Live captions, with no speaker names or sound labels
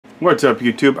What's up,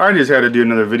 YouTube? I just had to do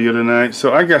another video tonight,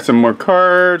 so I got some more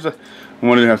cards. I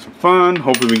wanted to have some fun.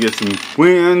 Hopefully we get some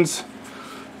wins.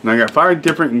 And I got 5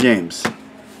 different games.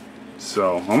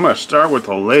 So I'm going to start with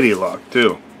the Lady Luck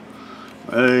too.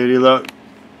 Lady Luck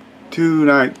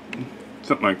tonight.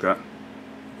 Something like that.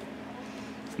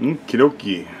 Okie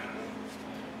dokie.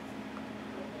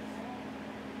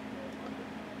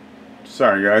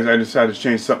 Sorry guys, I just had to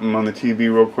change something on the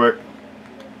TV real quick.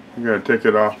 I gotta take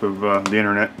it off of the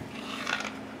internet.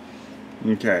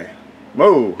 Okay.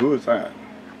 Whoa, who is that?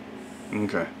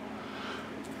 Okay.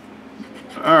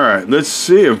 Alright, let's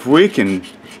see if we can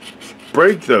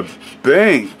break the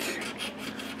bank.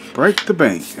 Break the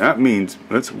bank. That means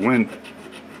let's win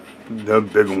the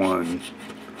big one.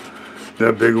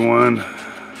 The big one.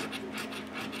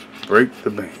 Break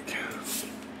the bank.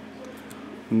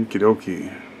 Okie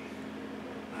dokie.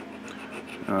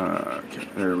 Okay,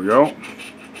 there we go.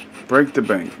 Break the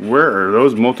bank. Where are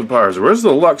those multipliers? Where's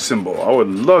the luck symbol? I would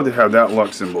love to have that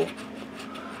luck symbol.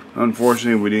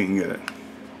 Unfortunately, we didn't get it.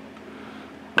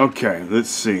 Okay, let's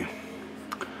see.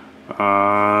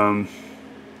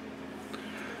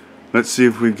 Let's see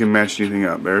if we can match anything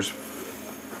up. There's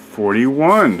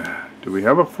 41. Do we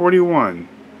have a 41?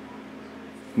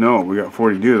 No, we got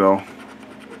 42 though. How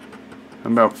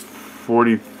about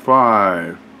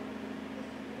 45?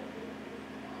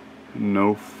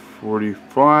 No.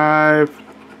 45.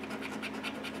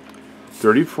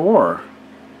 34.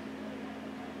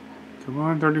 Come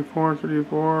on, 34,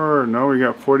 34. No, we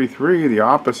got 43, the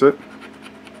opposite.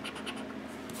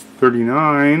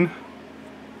 39.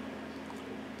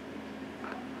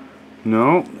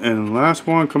 No, and last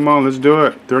one, come on, let's do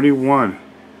it. 31.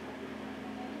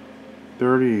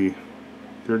 30.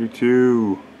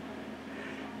 32.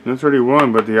 No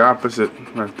 31, but the opposite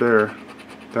right there.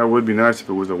 That would be nice if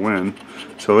it was a win.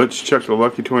 So let's check the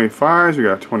lucky 25s. We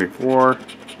got a 24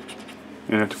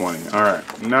 and a 20.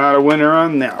 Alright, not a winner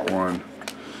on that one.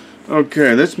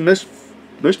 Okay, let's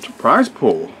Mr. Prize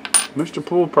Pool. Mr.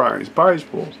 Pool Prize. Prize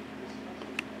Pool.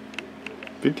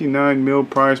 59 mil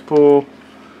prize pool.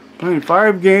 Playing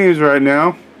 5 games right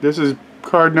now. This is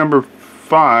card number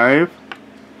 5.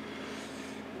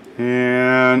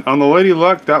 And on the Lady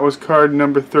Luck, that was card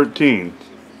number 13.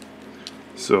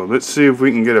 So let's see if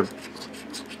we can get a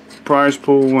prize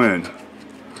pool win.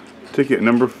 Ticket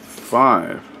number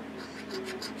 5.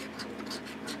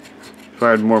 If I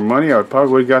had more money, I would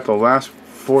probably got the last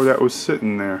 4 that was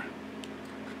sitting there.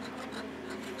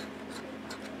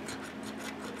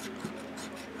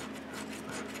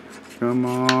 Come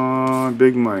on,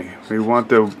 big money. We want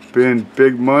to win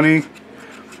big money.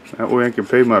 That way I can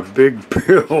pay my big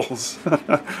bills.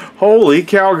 Holy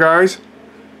cow, guys.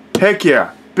 Heck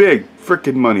yeah. Big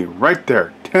freaking money right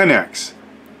there. 10x.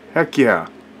 Heck yeah.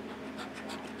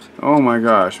 Oh my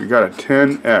gosh, we got a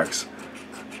 10x.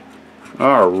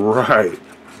 Alright.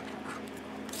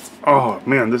 Oh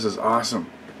man, this is awesome.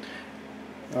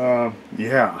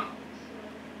 Yeah.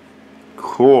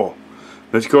 Cool.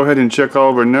 Let's go ahead and check all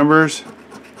of our numbers.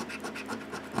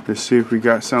 Let's see if we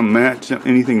got some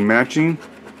anything matching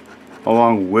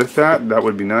along with that. That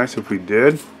would be nice if we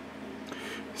did.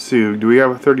 Let's see, do we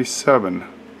have a 37?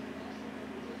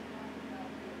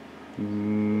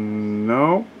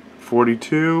 No.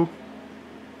 42.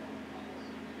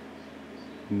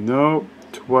 No.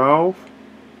 12.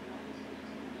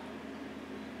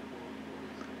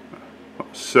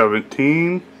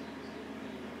 17.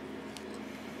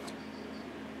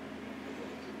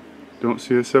 Don't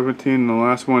see a 17. And the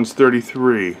last one's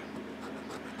 33.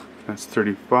 That's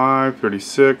 35,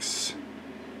 36.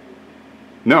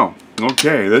 No.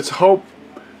 Okay, let's hope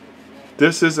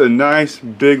this is a nice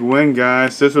big win,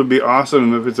 guys. This would be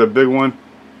awesome if it's a big one.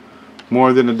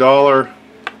 More than $1.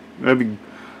 That'd be,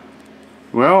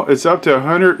 well, it's up to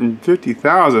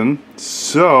 150,000.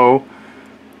 So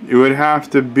it would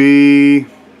have to be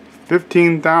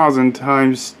 15,000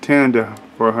 times 10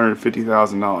 for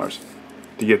 $150,000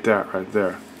 to get that right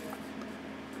there.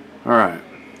 Alright.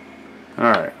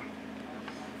 Alright.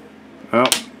 Well,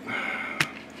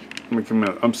 let me come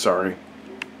in. I'm sorry.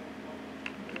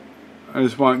 I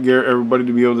just want everybody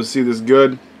to be able to see this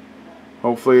good.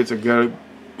 Hopefully it's a good,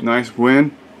 nice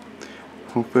win.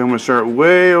 Hopefully I'm going to start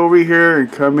way over here and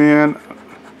come in.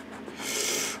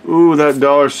 Ooh, that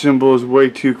dollar symbol is way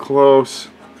too close.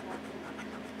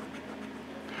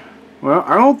 Well,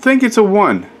 I don't think it's a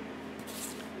 1.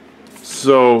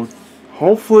 So,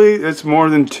 hopefully it's more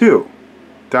than 2.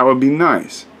 That would be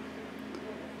nice.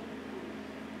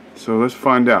 So let's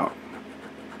find out.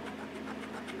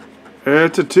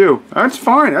 It's a 2. That's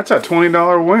fine. That's a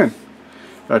 $20 win.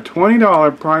 A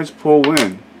 $20 prize pool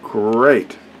win.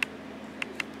 Great.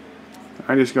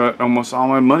 I just got almost all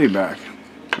my money back.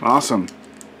 Awesome.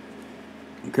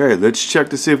 Okay, let's check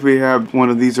to see if we have one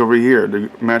of these over here to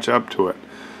match up to it.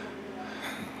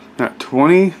 At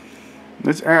 20,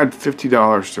 let's add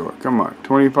 $50 to it. Come on,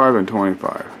 25 and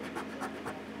 25.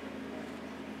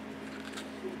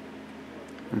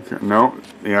 Okay, no,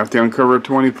 you have to uncover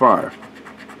 25.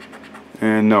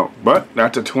 And no, but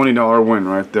that's a $20 win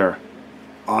right there.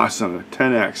 Awesome,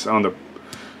 10x on the.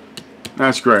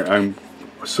 That's great. I'm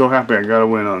so happy I got a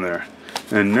win on there.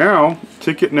 And now,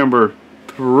 ticket number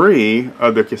 3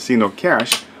 of the casino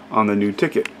cash on the new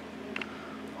ticket.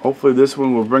 Hopefully this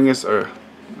one will bring us a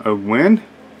win.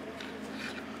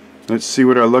 Let's see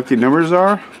what our lucky numbers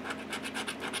are.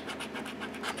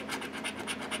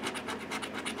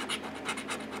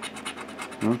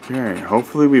 Okay,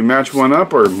 hopefully we match one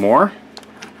up or more.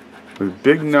 With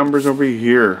big numbers over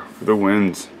here for the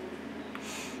wins.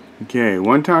 Okay,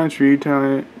 1 times 3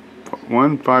 times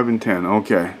 1, 5, and 10.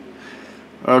 Okay.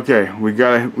 Okay, we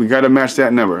gotta match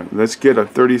that number. Let's get a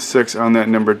 36 on that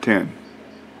number 10.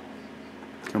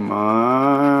 Come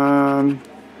on.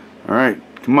 Alright,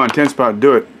 come on, 10 spot,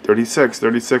 do it. 36,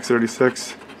 36,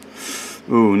 36.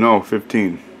 Ooh, no,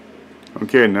 15.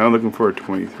 Okay, now looking for a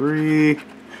 23.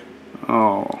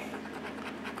 Oh.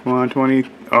 Come on, 20.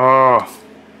 Oh.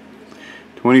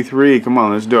 23, come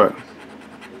on, let's do it.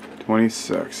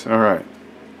 26, alright.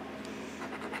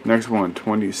 Next one,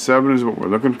 27 is what we're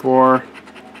looking for.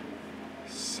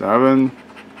 7.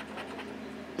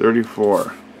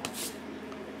 34.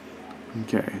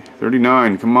 Okay,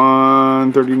 39, come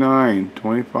on, 39.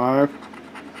 25.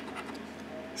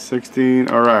 16,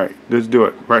 alright, let's do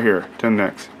it. Right here, 10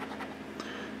 next.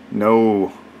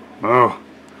 No. Oh.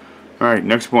 Alright,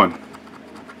 next one.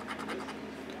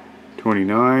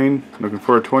 29, looking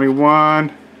for a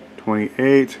 21,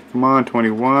 28, come on,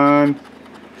 21,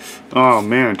 oh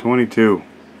man, 22.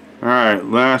 Alright,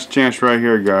 last chance right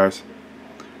here, guys.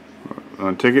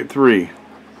 On ticket 3.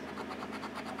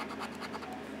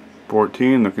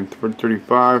 14, looking for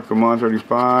 35, come on,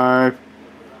 35.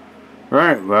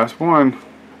 Alright, last one.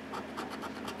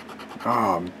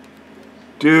 Oh,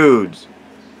 dudes.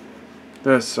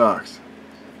 This sucks.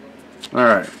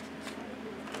 Alright.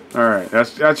 Alright,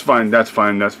 that's fine, that's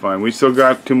fine, that's fine. We still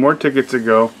got 2 more tickets to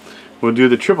go. We'll do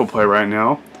the triple play right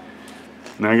now.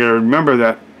 And I gotta remember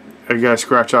that I gotta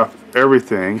scratch off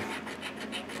everything.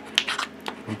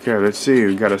 Okay, let's see,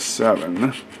 we got a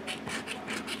 7.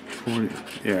 40,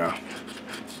 yeah.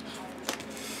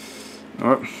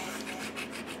 Oh.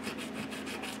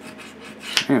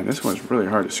 Man, this one's really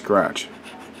hard to scratch.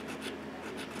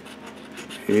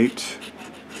 8,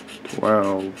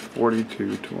 12,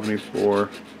 42, 24,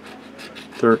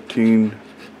 13,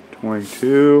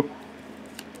 22,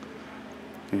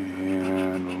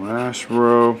 and the last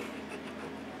row,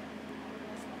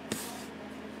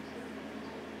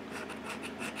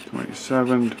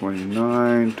 27,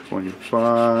 29,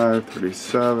 25,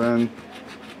 37,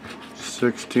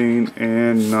 16,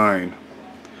 and 9.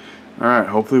 Alright,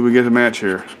 hopefully we get a match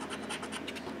here.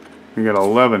 We got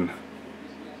 11.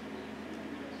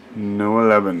 No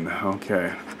 11.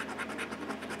 Okay.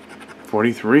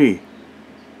 43.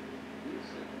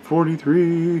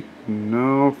 43.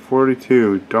 No,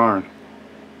 42. Darn.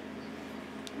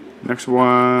 Next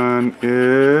one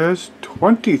is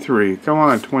 23. Come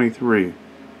on, 23.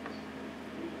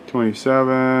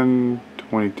 27.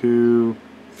 22.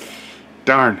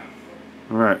 Darn.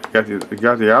 Alright, got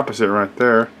the opposite right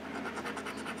there.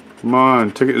 Come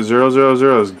on, ticket 000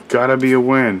 has gotta be a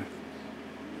win.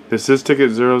 This is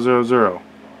ticket 000.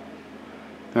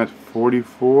 That's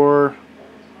 44.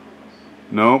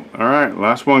 Nope. Alright,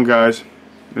 last one, guys.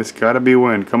 It's gotta be a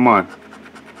win. Come on.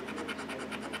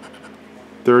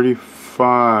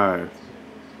 35.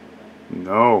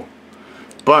 No.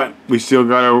 But we still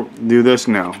gotta do this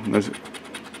now.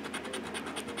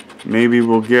 Maybe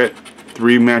we'll get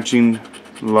 3 matching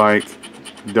like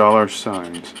dollar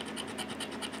signs.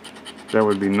 That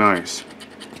would be nice.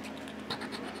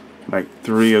 Like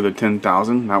 3 of the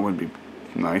 10,000, that would be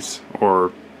nice.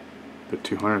 Or the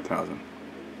 200,000.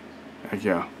 Heck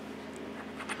yeah.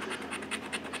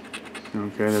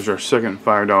 Okay, there's our second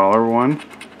 $5 one.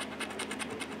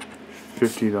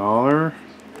 $50.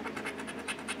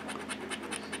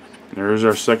 There's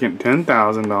our second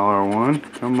 $10,000 one.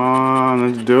 Come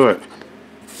on, let's do it.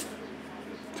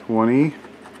 20.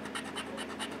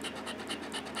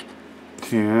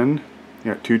 10.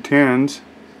 You got 2 10s.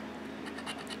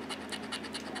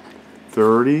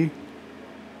 30.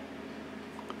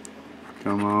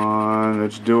 Come on,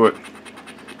 let's do it.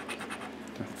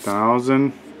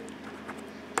 1,000.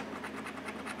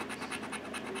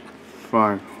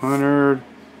 500.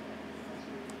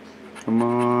 Come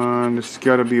on, this has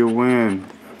got to be a win.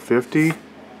 50.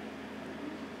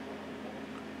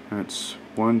 That's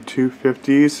 2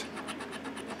 50s.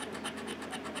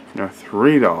 A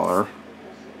 $3.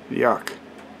 Yuck.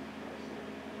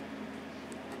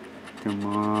 Come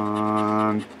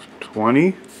on,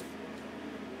 20.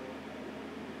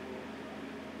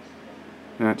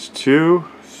 That's 2.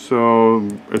 So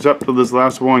it's up to this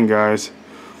last one, guys.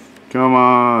 Come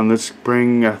on, let's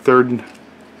bring a third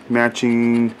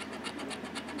matching.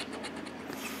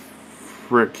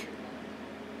 Frick.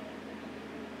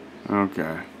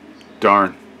 Okay.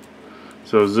 Darn.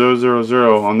 So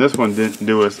 000 on this one didn't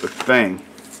do us a thing.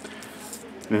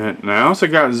 And I also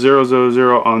got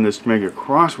 000 on this mega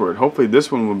crossword. Hopefully this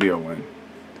one will be a win.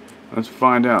 Let's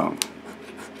find out.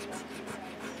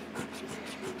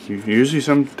 Usually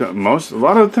a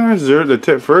lot of the times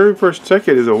the very first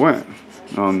ticket is a win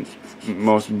on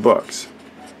most books.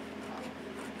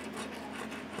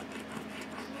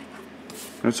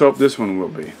 Let's hope this one will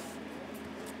be.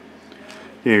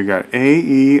 Here you got A,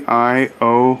 E, I,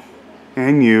 O,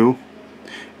 and U,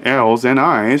 L's and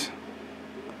I's.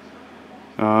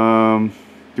 Do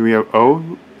we have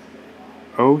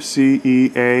O, C,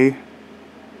 E, A?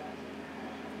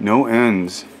 No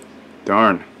N's.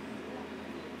 Darn.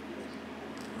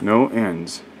 No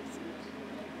N's.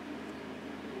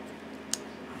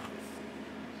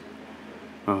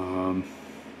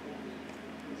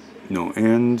 No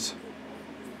N's.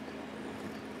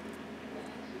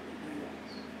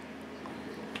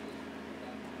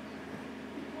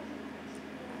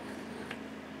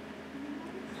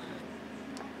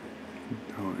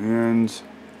 No N's.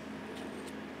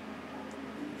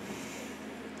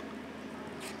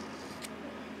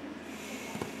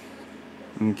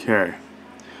 Okay.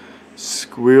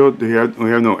 Squeal. We have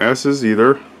no S's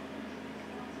either.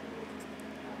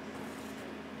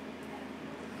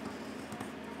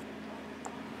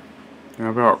 How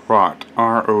about rot?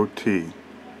 R-O-T.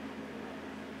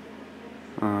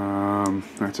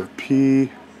 That's a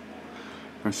P.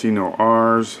 I see no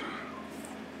R's.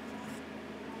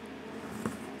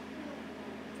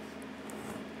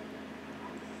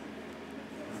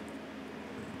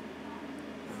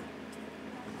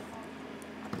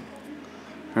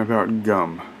 How about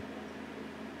gum?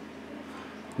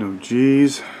 No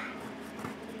G's.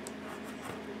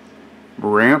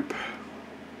 Ramp.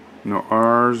 No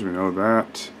R's, we know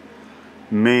that.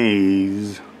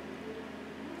 Maze.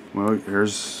 Well,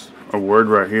 here's a word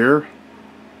right here.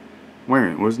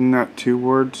 Wait, wasn't that 2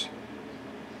 words?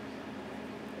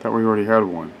 Thought we already had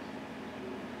one.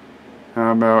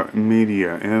 How about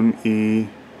media? M-E.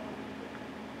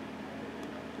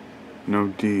 No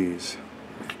D's.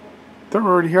 Thought we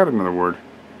already had another word.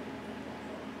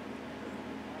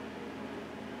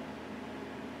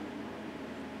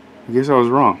 I guess I was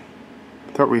wrong.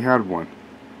 I thought we had one.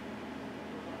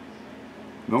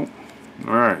 Nope.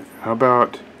 Alright, how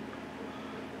about...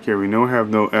 Okay, we have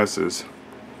no S's.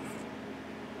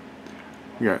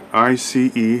 We got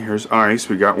I-C-E. Here's ice.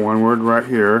 We got one word right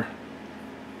here.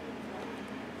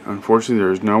 Unfortunately,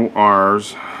 there's no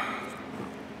R's.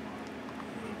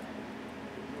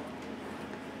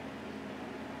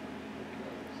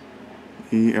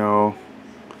 E-L.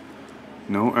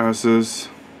 No S's.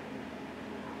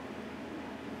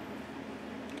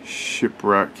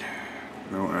 Shipwreck.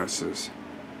 No S's.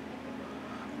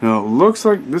 Now it looks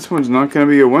like this one's not going to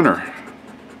be a winner.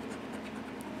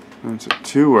 That's a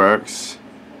 2X.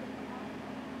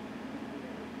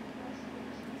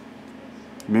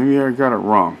 Maybe I got it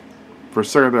wrong. For a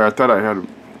second there I thought I had a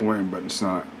win, but it's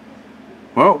not.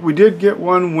 Well, we did get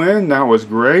one win. That was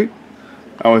great.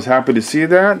 I was happy to see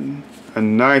that. A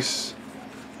nice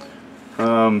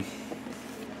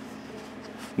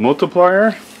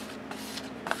multiplier.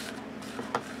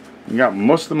 You got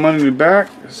most of the money back,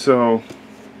 so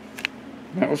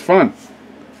that was fun.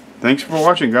 Thanks for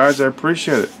watching, guys. I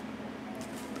appreciate it.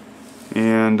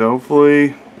 And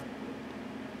hopefully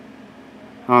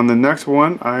on the next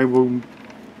one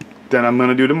that I'm going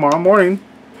to do tomorrow morning,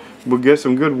 we'll get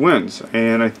some good wins.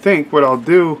 And I think what I'll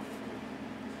do,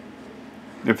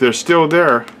 if they're still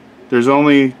there, there's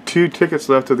only 2 tickets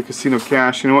left of the casino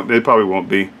cash. You know what? They probably won't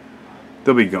be.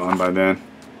 They'll be gone by then.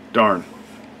 Darn.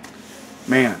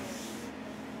 Man.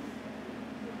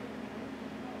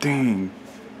 Dang.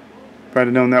 If I'd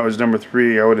have known that was number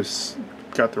 3, I would have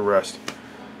got the rest.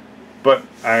 But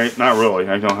not really.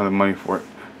 I don't have the money for it.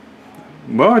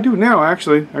 Well, I do now,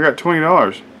 actually. I got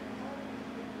 $20.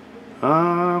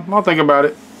 I'll think about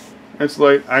it. It's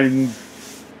late.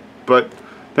 But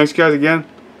thanks, guys, again.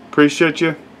 Appreciate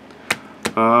you.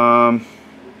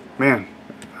 Man,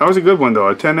 that was a good one, though.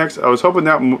 A 10X. I was hoping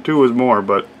that 2 was more,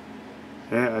 but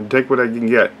and take what I can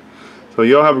get. So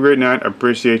y'all have a great night. I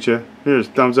appreciate you. Here's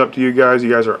thumbs up to you guys.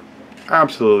 You guys are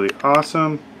absolutely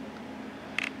awesome.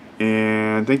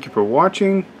 And thank you for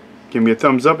watching. Give me a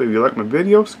thumbs up if you like my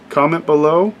videos. Comment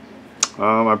below.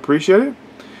 I appreciate it.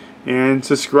 And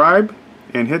subscribe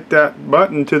and hit that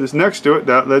button to this next to it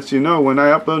that lets you know when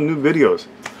I upload new videos.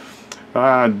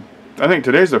 I think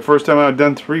today's the first time I've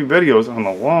done 3 videos in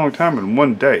a long time in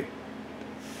one day.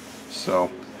 So,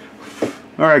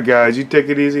 alright guys, you take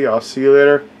it easy. I'll see you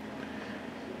later.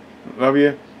 Love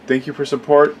you. Thank you for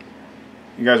support.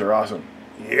 You guys are awesome.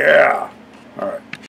 Yeah. Alright.